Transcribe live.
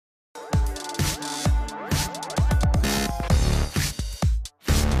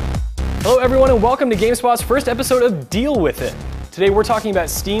Hello everyone and welcome to GameSpot's first episode of Deal With It. Today we're talking about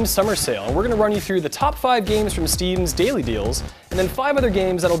Steam's summer sale, and we're going to run you through the top 5 games from Steam's daily deals, and then 5 other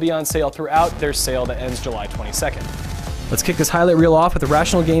games that'll be on sale throughout their sale that ends July 22nd. Let's kick this highlight reel off with the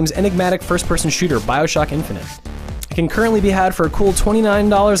Rational Games enigmatic first-person shooter BioShock Infinite. It can currently be had for a cool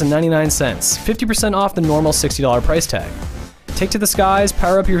 $29.99, 50% off the normal $60 price tag. Take to the skies,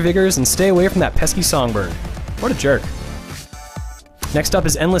 power up your vigors, and stay away from that pesky songbird. What a jerk. Next up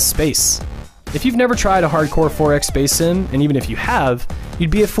is Endless Space. If you've never tried a hardcore 4X space sim, and even if you have,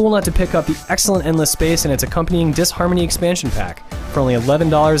 you'd be a fool not to pick up the excellent Endless Space and its accompanying Disharmony expansion pack for only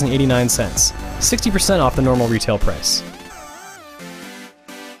 $11.89, 60% off the normal retail price.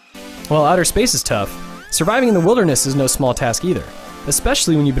 While outer space is tough, surviving in the wilderness is no small task either,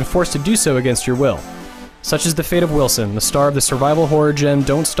 especially when you've been forced to do so against your will. Such is the fate of Wilson, the star of the survival horror gem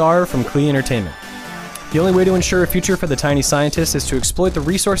Don't Starve from Klee Entertainment. The only way to ensure a future for the tiny scientist is to exploit the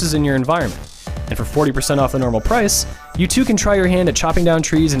resources in your environment. And for 40% off the normal price, you too can try your hand at chopping down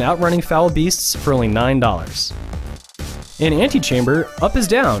trees and outrunning foul beasts for only $9. In Antechamber, up is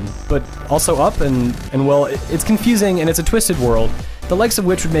down, but also up and well, it's confusing and it's a twisted world, the likes of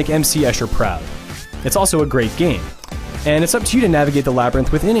which would make MC Escher proud. It's also a great game. And it's up to you to navigate the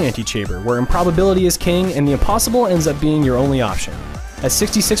labyrinth within Antechamber, where improbability is king and the impossible ends up being your only option. At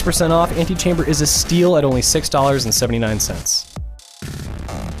 66% off, Antechamber is a steal at only $6.79.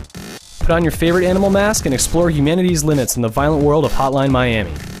 Put on your favorite animal mask and explore humanity's limits in the violent world of Hotline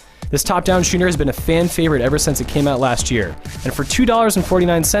Miami. This top-down shooter has been a fan favorite ever since it came out last year, and for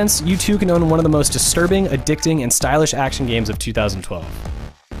 $2.49, you too can own one of the most disturbing, addicting, and stylish action games of 2012.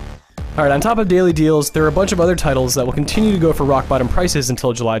 Alright, on top of daily deals, there are a bunch of other titles that will continue to go for rock-bottom prices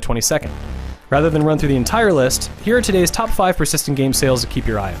until July 22nd. Rather than run through the entire list, here are today's top 5 persistent game sales to keep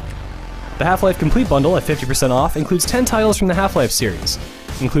your eye on. The Half-Life Complete Bundle at 50% off includes 10 titles from the Half-Life series,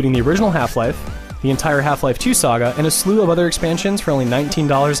 including the original Half-Life, the entire Half-Life 2 saga, and a slew of other expansions for only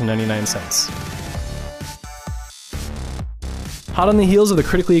 $19.99. Hot on the heels of the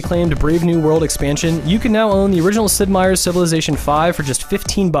critically acclaimed Brave New World expansion, you can now own the original Sid Meier's Civilization 5 for just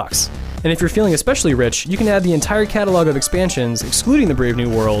 $15. And if you're feeling especially rich, you can add the entire catalog of expansions, excluding the Brave New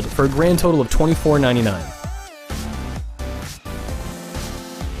World, for a grand total of $24.99.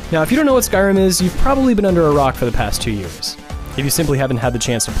 Now, if you don't know what Skyrim is, you've probably been under a rock for the past 2 years. If you simply haven't had the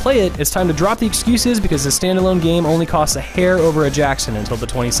chance to play it, it's time to drop the excuses because the standalone game only costs a hair over a Jackson until the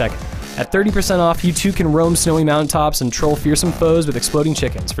 22nd. At 30% off, you too can roam snowy mountaintops and troll fearsome foes with exploding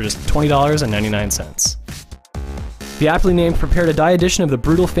chickens for just $20.99. The aptly named Prepare to Die edition of the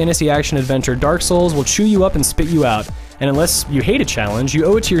brutal fantasy action adventure Dark Souls will chew you up and spit you out, and unless you hate a challenge, you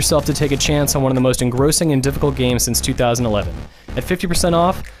owe it to yourself to take a chance on one of the most engrossing and difficult games since 2011. At 50%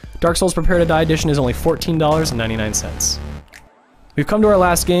 off, Dark Souls Prepare to Die edition is only $14.99. We've come to our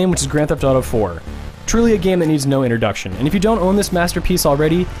last game, which is Grand Theft Auto 4. Truly a game that needs no introduction, and if you don't own this masterpiece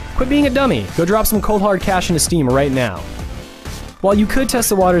already, quit being a dummy, go drop some cold hard cash into Steam right now. While you could test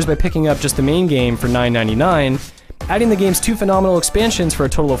the waters by picking up just the main game for $9.99, adding the game's 2 phenomenal expansions for a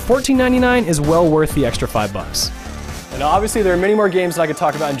total of $14.99 is well worth the extra $5. And obviously there are many more games that I could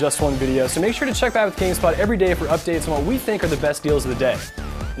talk about in just one video, so make sure to check back with GameSpot every day for updates on what we think are the best deals of the day.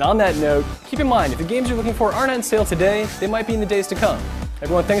 And on that note, keep in mind, if the games you're looking for aren't on sale today, they might be in the days to come.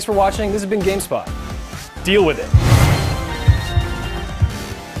 Everyone, thanks for watching. This has been GameSpot. Deal with it.